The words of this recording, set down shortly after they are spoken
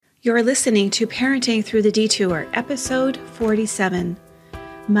You're listening to Parenting Through the Detour, episode 47.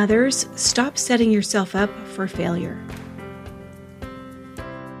 Mothers, stop setting yourself up for failure.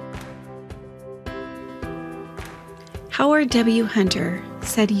 Howard W. Hunter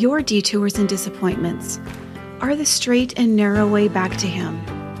said your detours and disappointments are the straight and narrow way back to him.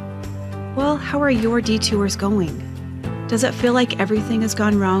 Well, how are your detours going? Does it feel like everything has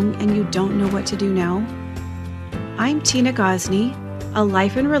gone wrong and you don't know what to do now? I'm Tina Gosney, a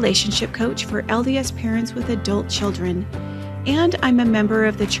life and relationship coach for LDS parents with adult children, and I'm a member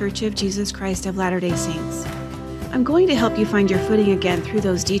of the Church of Jesus Christ of Latter-day Saints. I'm going to help you find your footing again through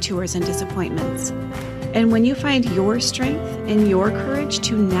those detours and disappointments. And when you find your strength and your courage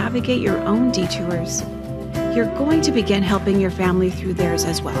to navigate your own detours, you're going to begin helping your family through theirs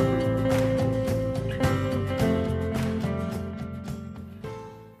as well.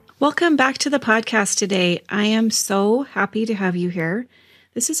 Welcome back to the podcast today. I am so happy to have you here.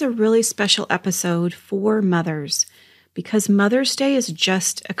 This is a really special episode for mothers because Mother's Day is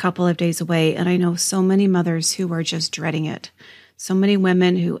just a couple of days away, and I know so many mothers who are just dreading it. So many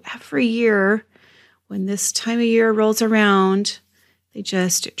women who every year, when this time of year rolls around, they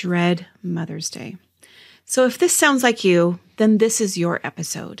just dread Mother's Day. So if this sounds like you, then this is your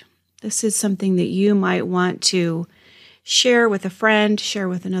episode. This is something that you might want to share with a friend, share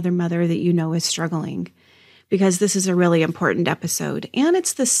with another mother that you know is struggling, because this is a really important episode. And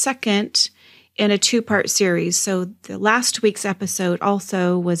it's the second in a two-part series. So the last week's episode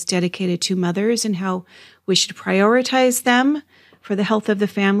also was dedicated to mothers and how we should prioritize them for the health of the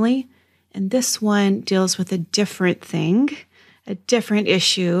family. And this one deals with a different thing, a different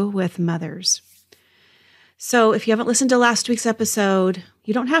issue with mothers. So if you haven't listened to last week's episode,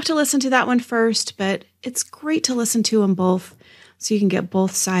 you don't have to listen to that one first, but it's great to listen to them both so you can get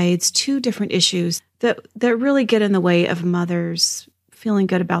both sides, two different issues that really get in the way of mothers feeling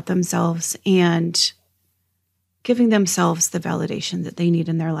good about themselves and giving themselves the validation that they need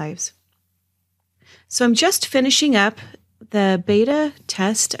in their lives. So I'm just finishing up the beta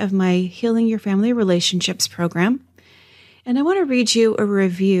test of my Healing Your Family Relationships program, and I want to read you a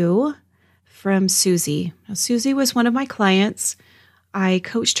review from Susie. Now, Susie was one of my clients. I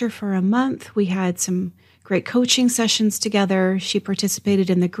coached her for a month. We had some great coaching sessions together. She participated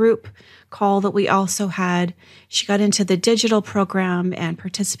in the group call that we also had. She got into the digital program and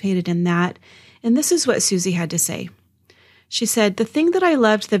participated in that. And this is what Susie had to say. She said, "The thing that I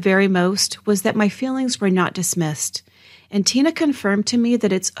loved the very most was that my feelings were not dismissed. And Tina confirmed to me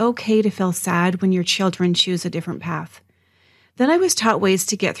that it's okay to feel sad when your children choose a different path. Then I was taught ways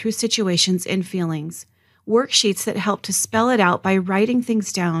to get through situations and feelings, worksheets that helped to spell it out by writing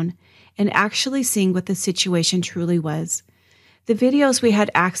things down and actually seeing what the situation truly was. The videos we had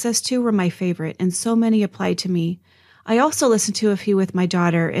access to were my favorite, and so many applied to me. I also listened to a few with my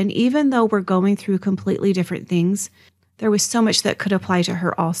daughter, and even though we're going through completely different things, there was so much that could apply to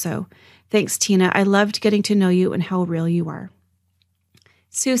her also. Thanks, Tina. I loved getting to know you and how real you are."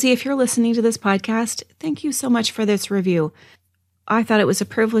 Susie, if you're listening to this podcast, thank you so much for this review. I thought it was a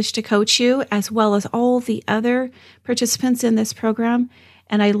privilege to coach you as well as all the other participants in this program,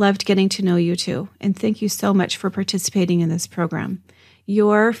 and I loved getting to know you too. And thank you so much for participating in this program.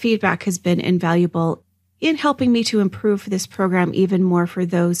 Your feedback has been invaluable in helping me to improve this program even more for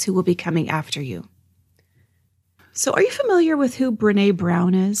those who will be coming after you. So are you familiar with who Brené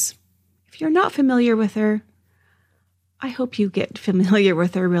Brown is? If you're not familiar with her, I hope you get familiar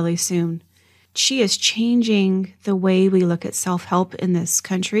with her really soon. She is changing the way we look at self-help in this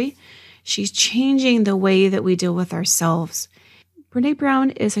country. She's changing the way that we deal with ourselves. Brené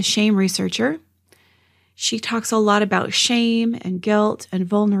Brown is a shame researcher. She talks a lot about shame and guilt and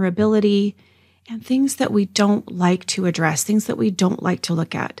vulnerability and things that we don't like to address, things that we don't like to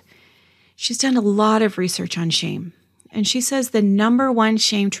look at. She's done a lot of research on shame. And she says the number one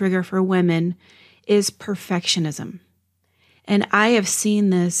shame trigger for women is perfectionism. And I have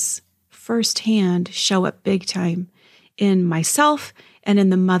seen this firsthand show up big time in myself and in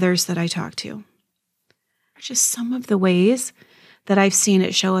the mothers that I talk to. Just some of the ways that I've seen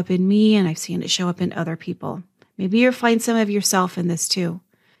it show up in me, and I've seen it show up in other people. Maybe you'll find some of yourself in this too.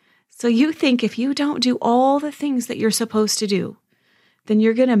 So you think if you don't do all the things that you're supposed to do, then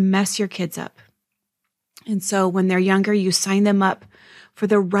you're going to mess your kids up. And so when they're younger, you sign them up for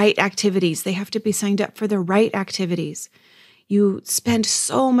the right activities. They have to be signed up for the right activities. You spend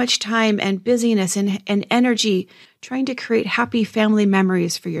so much time and busyness and energy trying to create happy family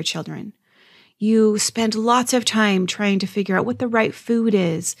memories for your children. You spend lots of time trying to figure out what the right food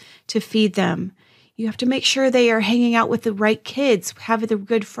is to feed them. You have to make sure they are hanging out with the right kids, have the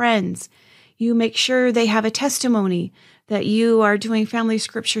good friends. You make sure they have a testimony that you are doing family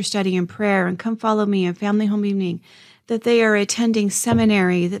scripture study and prayer and come follow me and family home evening, that they are attending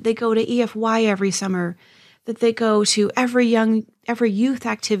seminary, that they go to EFY every summer, that they go to every youth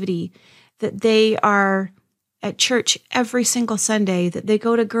activity, that they are at church every single Sunday, that they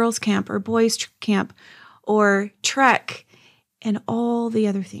go to girls' camp or boys' camp or trek and all the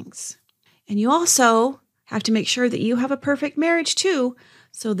other things. And you also have to make sure that you have a perfect marriage too,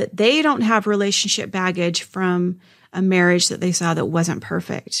 so that they don't have relationship baggage from a marriage that they saw that wasn't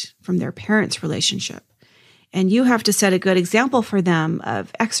perfect from their parents' relationship. And you have to set a good example for them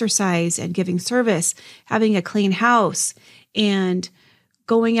of exercise and giving service, having a clean house, and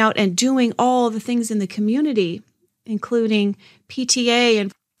going out and doing all the things in the community, including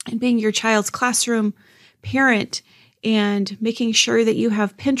PTA and being your child's classroom parent and making sure that you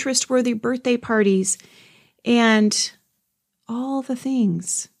have Pinterest-worthy birthday parties and all the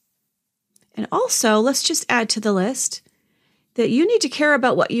things. And also, let's just add to the list that you need to care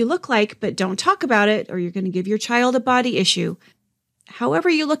about what you look like, but don't talk about it or you're going to give your child a body issue. However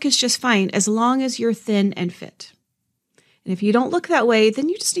you look is just fine as long as you're thin and fit. And if you don't look that way, then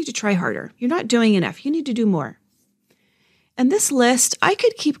you just need to try harder. You're not doing enough. You need to do more. And this list, I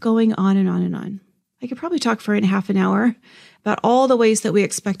could keep going on and on and on. I could probably talk for half an hour about all the ways that we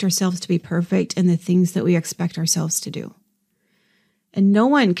expect ourselves to be perfect and the things that we expect ourselves to do. And no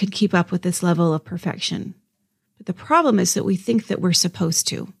one could keep up with this level of perfection. But the problem is that we think that we're supposed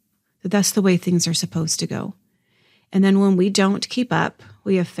to, that that's the way things are supposed to go. And then when we don't keep up,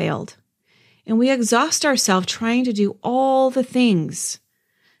 we have failed. And we exhaust ourselves trying to do all the things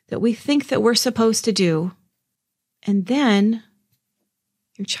that we think that we're supposed to do. And then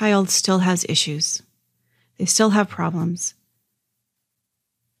your child still has issues. They still have problems.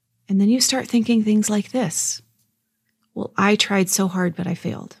 And then you start thinking things like this. Well, I tried so hard, but I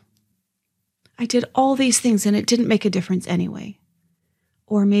failed. I did all these things and it didn't make a difference anyway.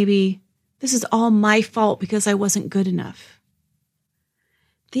 Or maybe this is all my fault because I wasn't good enough.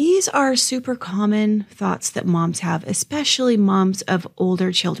 These are super common thoughts that moms have, especially moms of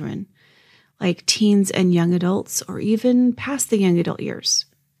older children, like teens and young adults, or even past the young adult years.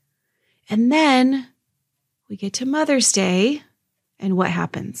 And then we get to Mother's Day, and what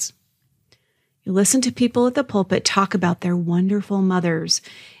happens? You listen to people at the pulpit talk about their wonderful mothers,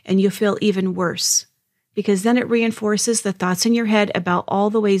 and you feel even worse because then it reinforces the thoughts in your head about all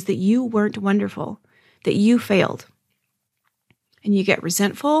the ways that you weren't wonderful, that you failed. And you get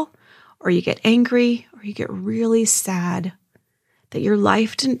resentful, or you get angry, or you get really sad that your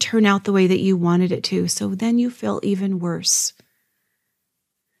life didn't turn out the way that you wanted it to. So then you feel even worse.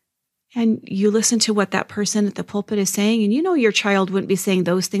 And you listen to what that person at the pulpit is saying, and you know your child wouldn't be saying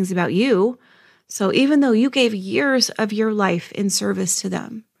those things about you. So even though you gave years of your life in service to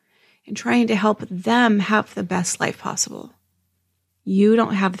them and trying to help them have the best life possible, you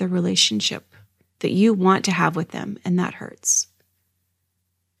don't have the relationship that you want to have with them, and that hurts.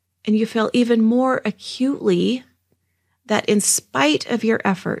 And you feel even more acutely that in spite of your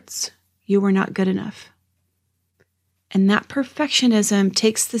efforts, you were not good enough. And that perfectionism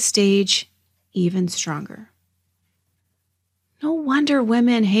takes the stage even stronger. No wonder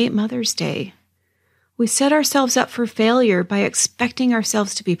women hate Mother's Day. We set ourselves up for failure by expecting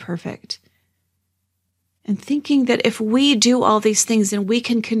ourselves to be perfect and thinking that if we do all these things, then we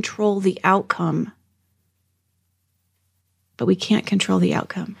can control the outcome. But we can't control the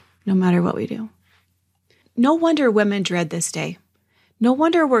outcome, no matter what we do. No wonder women dread this day. No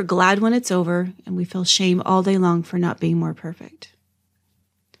wonder we're glad when it's over and we feel shame all day long for not being more perfect.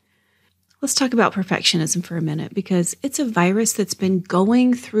 Let's talk about perfectionism for a minute because it's a virus that's been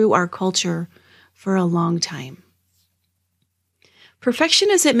going through our culture for a long time.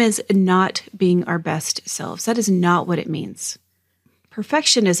 Perfectionism is not being our best selves. That is not what it means.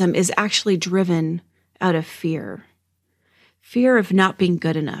 Perfectionism is actually driven out of fear. Fear of not being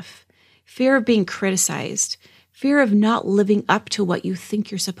good enough. Fear of being criticized. Fear of not living up to what you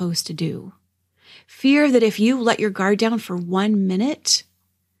think you're supposed to do. Fear that if you let your guard down for 1 minute,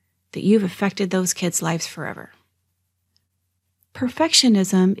 that you've affected those kids' lives forever.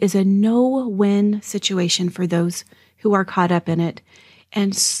 Perfectionism is a no-win situation for those who are caught up in it,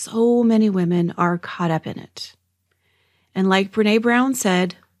 and so many women are caught up in it. And like Brené Brown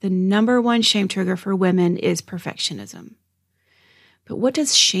said, the number one shame trigger for women is perfectionism. But what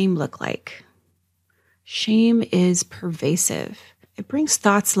does shame look like? Shame is pervasive. It brings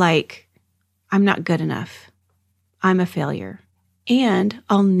thoughts like, I'm not good enough, I'm a failure, and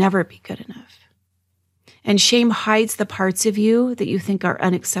I'll never be good enough. And shame hides the parts of you that you think are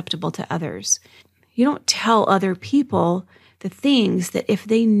unacceptable to others. You don't tell other people the things that if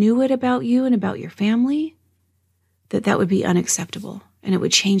they knew it about you and about your family, that would be unacceptable and it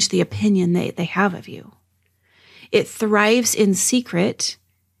would change the opinion they have of you. It thrives in secret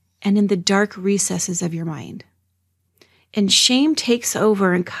and in the dark recesses of your mind. And shame takes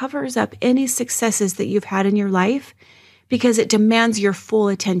over and covers up any successes that you've had in your life because it demands your full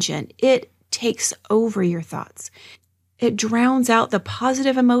attention. It takes over your thoughts. It drowns out the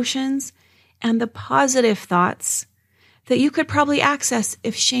positive emotions and the positive thoughts that you could probably access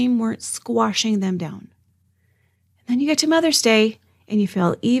if shame weren't squashing them down. And then you get to Mother's Day and you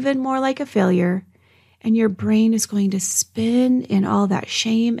feel even more like a failure, and your brain is going to spin in all that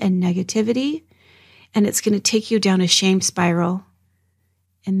shame and negativity, and it's going to take you down a shame spiral.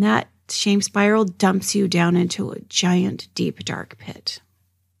 And that shame spiral dumps you down into a giant, deep, dark pit.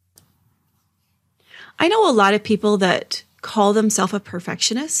 I know a lot of people that call themselves a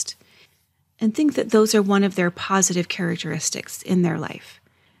perfectionist and think that those are one of their positive characteristics in their life.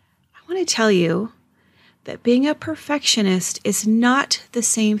 I want to tell you that being a perfectionist is not the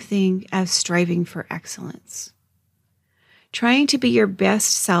same thing as striving for excellence. Trying to be your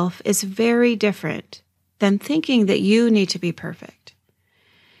best self is very different than thinking that you need to be perfect.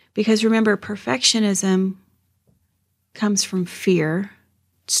 Because remember, perfectionism comes from fear.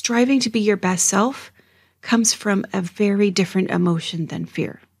 Striving to be your best self comes from a very different emotion than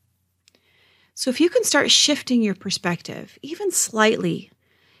fear. So if you can start shifting your perspective, even slightly,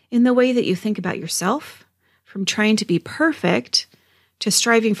 in the way that you think about yourself, from trying to be perfect to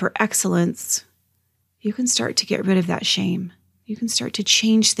striving for excellence, you can start to get rid of that shame. You can start to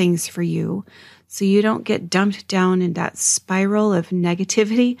change things for you so you don't get dumped down in that spiral of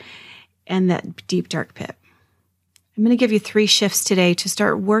negativity and that deep, dark pit. I'm going to give you 3 shifts today to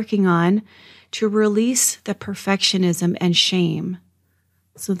start working on to release the perfectionism and shame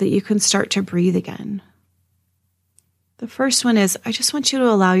so that you can start to breathe again. The first one is, I just want you to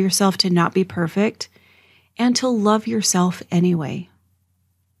allow yourself to not be perfect and to love yourself anyway.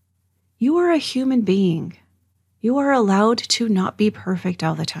 You are a human being. You are allowed to not be perfect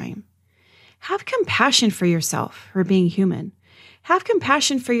all the time. Have compassion for yourself for being human. Have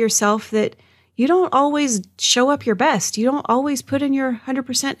compassion for yourself that you don't always show up your best. You don't always put in your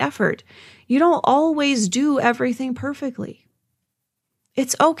 100% effort. You don't always do everything perfectly.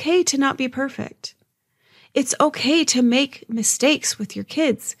 It's okay to not be perfect. It's okay to make mistakes with your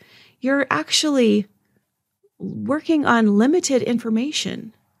kids. You're actually working on limited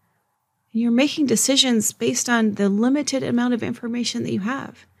information. You're making decisions based on the limited amount of information that you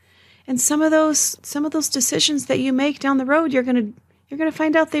have. And some of those decisions that you make down the road, you're going to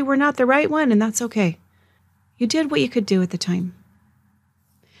find out they were not the right one, and that's okay. You did what you could do at the time.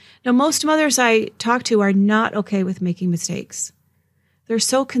 Now, most mothers I talk to are not okay with making mistakes. They're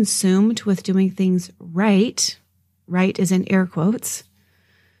so consumed with doing things right is in air quotes,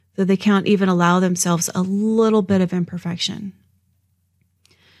 that they can't even allow themselves a little bit of imperfection.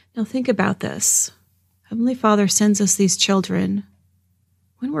 Now think about this. Heavenly Father sends us these children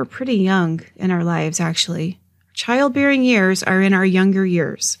when we're pretty young in our lives, actually. Childbearing years are in our younger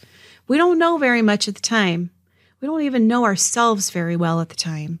years. We don't know very much at the time. We don't even know ourselves very well at the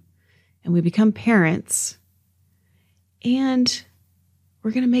time. And we become parents. And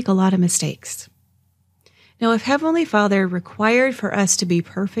we're going to make a lot of mistakes. Now, if Heavenly Father required for us to be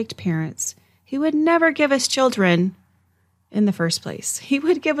perfect parents, He would never give us children in the first place. He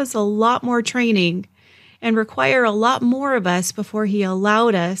would give us a lot more training and require a lot more of us before He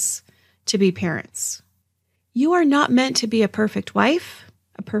allowed us to be parents. You are not meant to be a perfect wife,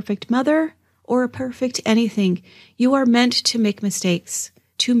 a perfect mother, or a perfect anything. You are meant to make mistakes,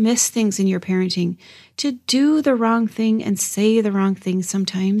 to miss things in your parenting, to do the wrong thing and say the wrong thing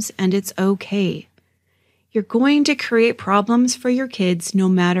sometimes, and it's okay. You're going to create problems for your kids no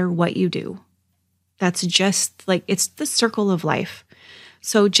matter what you do. That's just it's the circle of life.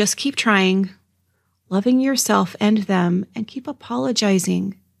 So just keep trying, loving yourself and them, and keep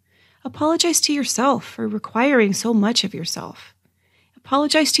apologizing. Apologize to yourself for requiring so much of yourself.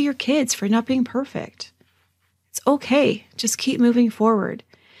 Apologize to your kids for not being perfect. It's okay. Just keep moving forward.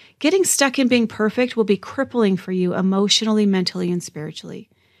 Getting stuck in being perfect will be crippling for you emotionally, mentally, and spiritually.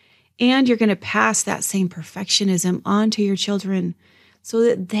 And you're going to pass that same perfectionism on to your children so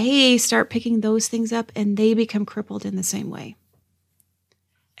that they start picking those things up and they become crippled in the same way.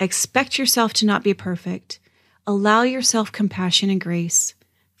 Expect yourself to not be perfect. Allow yourself compassion and grace.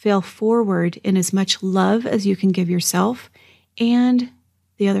 Fail forward in as much love as you can give yourself and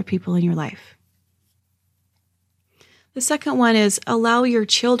the other people in your life. The second one is allow your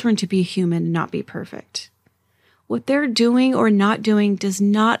children to be human and not be perfect. What they're doing or not doing does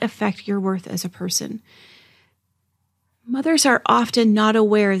not affect your worth as a person. Mothers are often not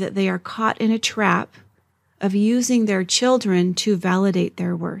aware that they are caught in a trap of using their children to validate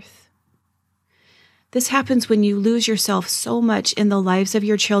their worth. This happens when you lose yourself so much in the lives of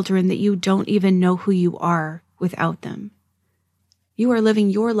your children that you don't even know who you are without them. You are living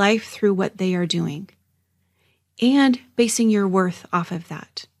your life through what they are doing and basing your worth off of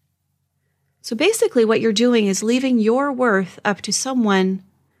that. So basically what you're doing is leaving your worth up to someone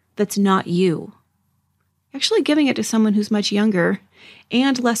that's not you. Actually giving it to someone who's much younger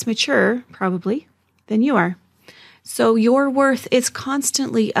and less mature, probably, than you are. So your worth is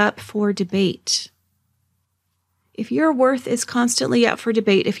constantly up for debate. If your worth is constantly up for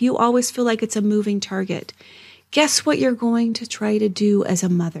debate, if you always feel like it's a moving target, guess what you're going to try to do as a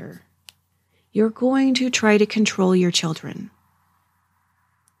mother? You're going to try to control your children.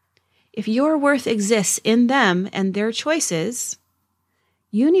 If your worth exists in them and their choices,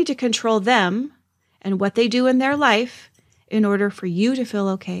 you need to control them and what they do in their life in order for you to feel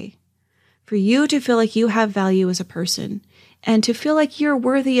okay, for you to feel like you have value as a person, and to feel like you're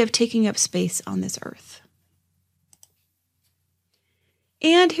worthy of taking up space on this earth.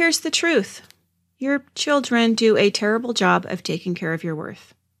 And here's the truth. Your children do a terrible job of taking care of your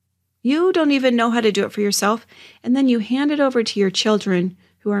worth. You don't even know how to do it for yourself, and then you hand it over to your children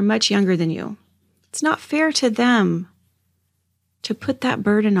who are much younger than you. It's not fair to them to put that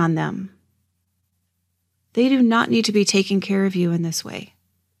burden on them. They do not need to be taking care of you in this way.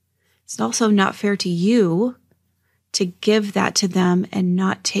 It's also not fair to you to give that to them and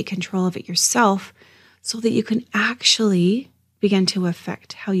not take control of it yourself so that you can actually begin to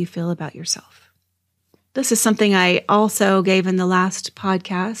affect how you feel about yourself. This is something I also gave in the last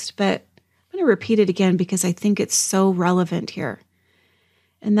podcast, but I'm going to repeat it again because I think it's so relevant here.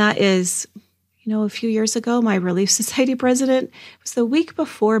 And that is, a few years ago, my Relief Society president, it was the week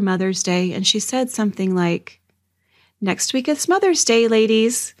before Mother's Day, and she said something like, "Next week is Mother's Day,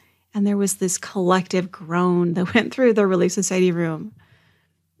 ladies." And there was this collective groan that went through the Relief Society room.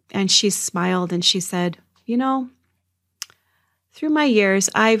 And she smiled and she said, through my years,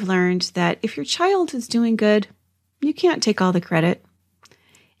 I've learned that if your child is doing good, you can't take all the credit.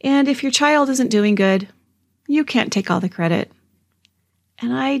 And if your child isn't doing good, you can't take all the credit.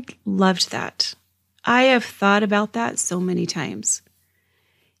 And I loved that. I have thought about that so many times.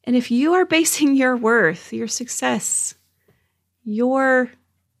 And if you are basing your worth, your success, your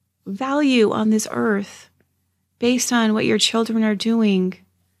value on this earth based on what your children are doing,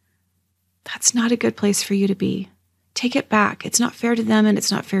 that's not a good place for you to be. Take it back. It's not fair to them and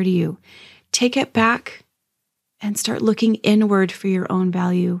it's not fair to you. Take it back and start looking inward for your own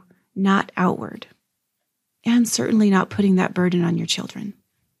value, not outward. And certainly not putting that burden on your children.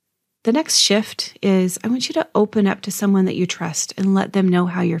 The next shift is I want you to open up to someone that you trust and let them know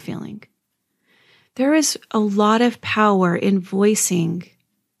how you're feeling. There is a lot of power in voicing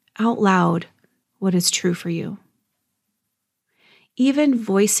out loud what is true for you. Even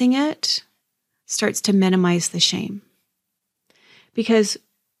voicing it starts to minimize the shame. Because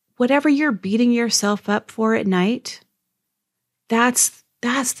whatever you're beating yourself up for at night, that's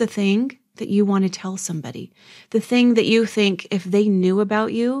the thing that you want to tell somebody. The thing that you think if they knew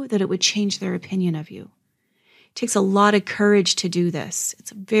about you, that it would change their opinion of you. It takes a lot of courage to do this.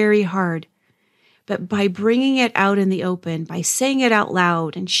 It's very hard. But by bringing it out in the open, by saying it out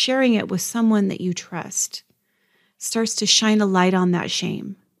loud and sharing it with someone that you trust, starts to shine a light on that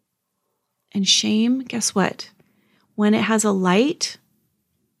shame. And shame, guess what? When it has a light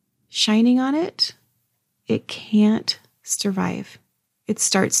shining on it, it can't survive. It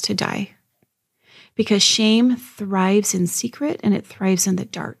starts to die. Because shame thrives in secret and it thrives in the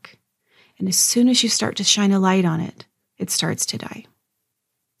dark. And as soon as you start to shine a light on it, it starts to die.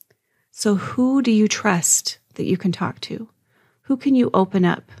 So who do you trust that you can talk to? Who can you open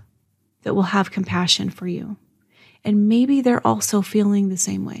up that will have compassion for you? And maybe they're also feeling the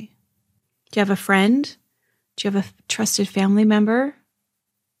same way. Do you have a friend? Do you have a trusted family member?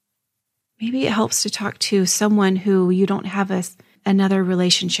 Maybe it helps to talk to someone who you don't have another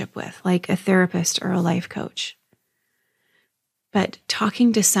relationship with, like a therapist or a life coach. But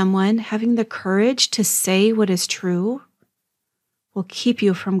talking to someone, having the courage to say what is true, will keep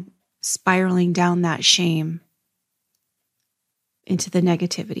you from spiraling down that shame into the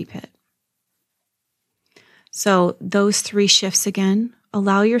negativity pit. So those 3 shifts again,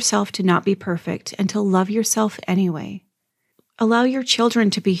 allow yourself to not be perfect and to love yourself anyway. Allow your children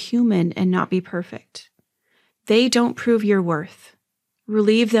to be human and not be perfect. They don't prove your worth.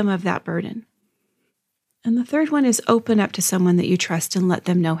 Relieve them of that burden. And the third one is open up to someone that you trust and let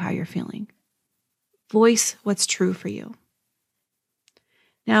them know how you're feeling. Voice what's true for you.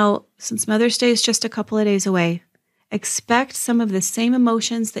 Now, since Mother's Day is just a couple of days away, expect some of the same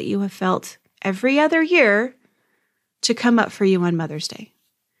emotions that you have felt every other year to come up for you on Mother's Day.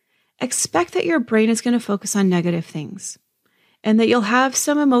 Expect that your brain is going to focus on negative things and that you'll have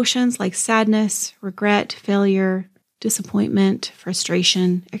some emotions like sadness, regret, failure, disappointment,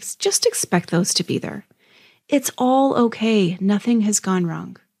 frustration. Just expect those to be there. It's all okay. Nothing has gone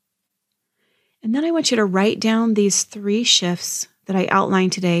wrong. And then I want you to write down these 3 shifts that I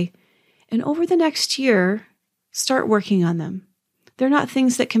outlined today, and over the next year, start working on them. They're not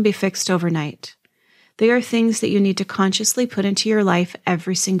things that can be fixed overnight. They are things that you need to consciously put into your life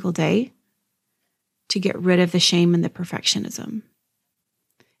every single day to get rid of the shame and the perfectionism.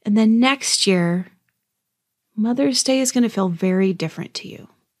 And then next year, Mother's Day is going to feel very different to you.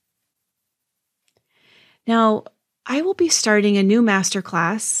 Now, I will be starting a new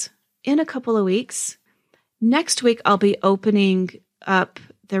masterclass in a couple of weeks. Next week, I'll be opening up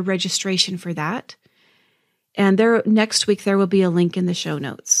the registration for that. And next week, there will be a link in the show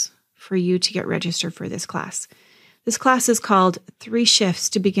notes for you to get registered for this class. This class is called 3 Shifts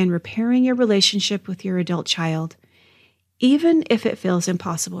to Begin Repairing Your Relationship with Your Adult Child, even if it feels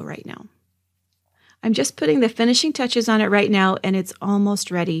impossible right now. I'm just putting the finishing touches on it right now, and it's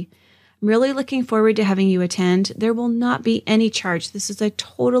almost ready. I'm really looking forward to having you attend. There will not be any charge. This is a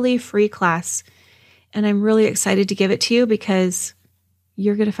totally free class, and I'm really excited to give it to you because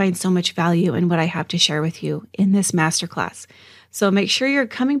you're going to find so much value in what I have to share with you in this masterclass. So make sure you're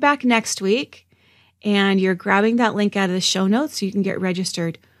coming back next week and you're grabbing that link out of the show notes so you can get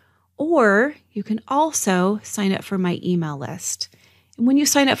registered. Or you can also sign up for my email list. And when you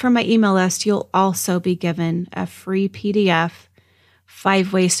sign up for my email list, you'll also be given a free PDF,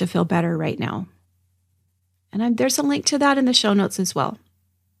 5 Ways to Feel Better Right Now. And there's a link to that in the show notes as well.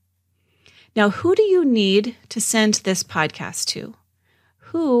 Now, who do you need to send this podcast to?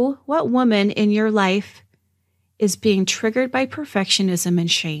 What woman in your life is being triggered by perfectionism and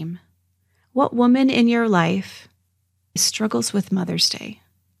shame? What woman in your life struggles with Mother's Day?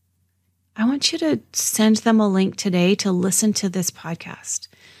 I want you to send them a link today to listen to this podcast.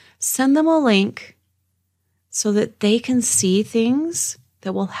 Send them a link so that they can see things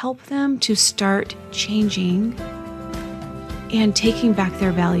that will help them to start changing and taking back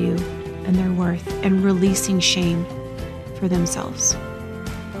their value and their worth and releasing shame for themselves.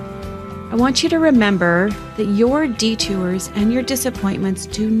 I want you to remember that your detours and your disappointments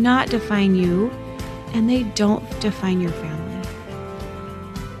do not define you, and they don't define your family.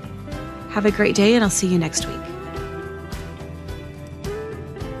 Have a great day, and I'll see you next week.